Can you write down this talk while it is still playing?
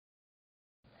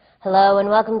Hello and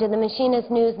welcome to the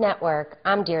Machinists News Network.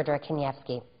 I'm Deirdre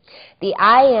Kaniewski. The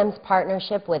IAM's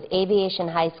partnership with Aviation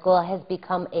High School has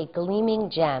become a gleaming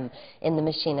gem in the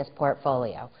Machinist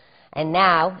portfolio. And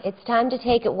now it's time to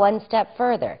take it one step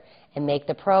further and make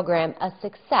the program a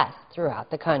success throughout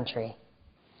the country.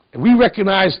 And we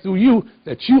recognize through you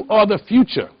that you are the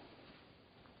future.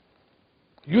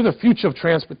 You're the future of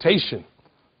transportation,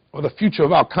 or the future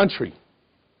of our country.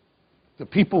 The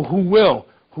people who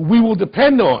we will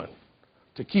depend on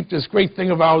to keep this great thing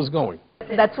of ours going.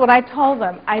 That's what I told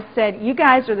them. I said, you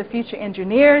guys are the future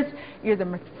engineers, you're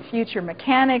the future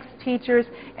mechanics, teachers,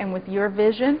 and with your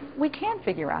vision, we can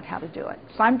figure out how to do it.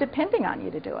 So I'm depending on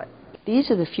you to do it. These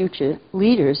are the future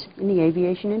leaders in the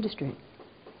aviation industry.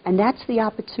 And that's the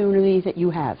opportunity that you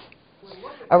have.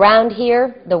 Around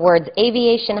here, the words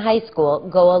Aviation High School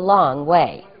go a long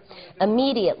way.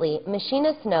 Immediately,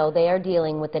 machinists know they are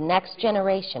dealing with the next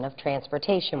generation of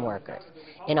transportation workers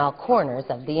in all corners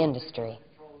of the industry.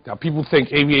 Now, people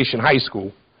think Aviation High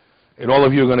School, and all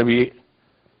of you are going to be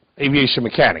aviation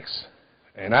mechanics.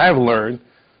 And I have learned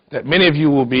that many of you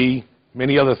will be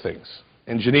many other things: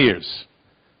 engineers,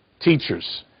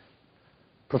 teachers,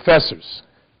 professors.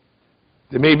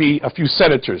 There may be a few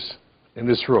senators in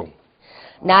this room.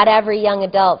 Not every young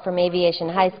adult from Aviation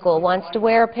High School wants to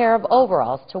wear a pair of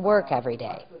overalls to work every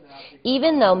day.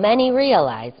 Even though many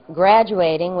realize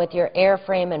graduating with your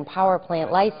airframe and power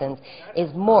plant license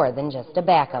is more than just a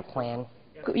backup plan.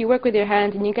 You work with your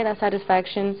hands and you get that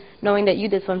satisfaction knowing that you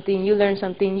did something, you learned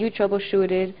something, you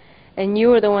troubleshooted, and you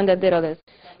were the one that did all this.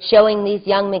 Showing these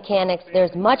young mechanics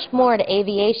there's much more to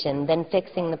aviation than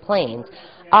fixing the planes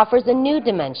offers a new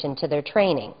dimension to their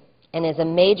training, and is a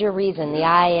major reason the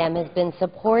IAM has been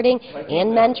supporting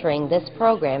and mentoring this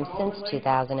program since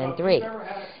 2003.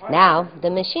 Now, the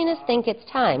machinists think it's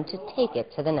time to take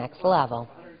it to the next level.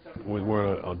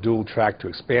 We're on a dual track to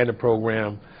expand the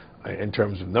program in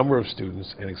terms of number of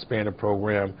students and expand the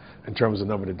program in terms of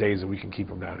number of days that we can keep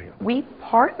them down here. We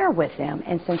partner with them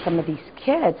and send some of these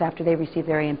kids after they receive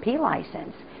their AMP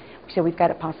license. So we've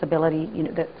got a possibility,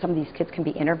 that some of these kids can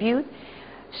be interviewed.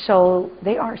 So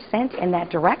they are sent in that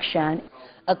direction.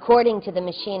 According to the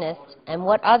machinists and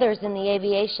what others in the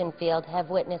aviation field have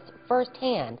witnessed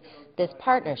firsthand, this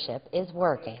partnership is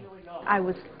working. I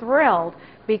was thrilled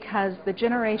because the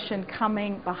generation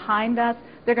coming behind us,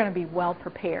 they're going to be well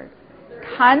prepared.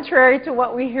 Contrary to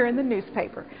what we hear in the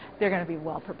newspaper, they're going to be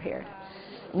well prepared.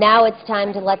 Now it's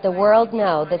time to let the world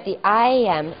know that the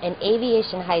IAM and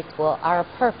Aviation High School are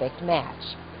a perfect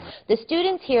match. The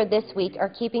students here this week are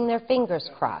keeping their fingers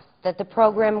crossed that the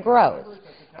program grows,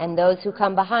 and those who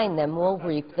come behind them will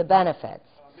reap the benefits.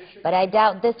 But I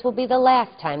doubt this will be the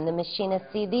last time the machinists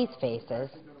see these faces.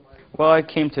 Well, I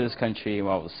came to this country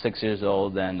when I was 6 years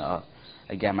old, and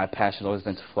again, my passion has always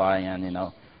been to fly, and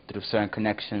through certain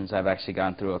connections, I've actually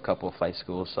gone through a couple of flight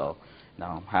schools, so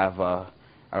I have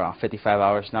around 55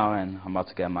 hours now, and I'm about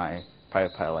to get my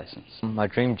private pilot license. My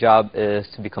dream job is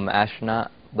to become an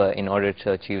astronaut, but in order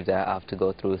to achieve that, I have to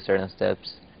go through certain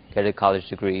steps, get a college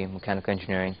degree in mechanical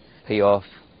engineering, pay off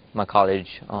my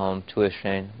college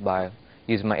tuition by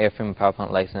using my airframe and power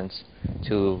plant license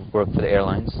to work for the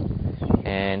airlines,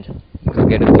 and go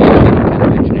get a PhD in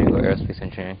mechanical engineering or aerospace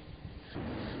engineering.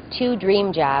 Two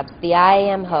dream jobs the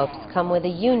IAM hopes come with a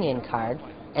union card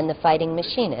and the fighting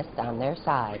machinists on their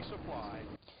side.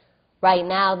 Right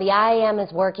now, the IAM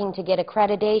is working to get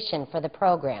accreditation for the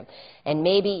program and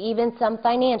maybe even some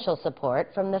financial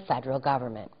support from the federal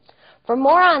government. For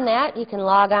more on that, you can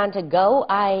log on to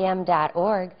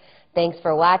goiam.org. Thanks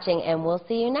for watching, and we'll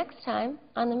see you next time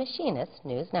on the Machinist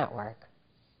News Network.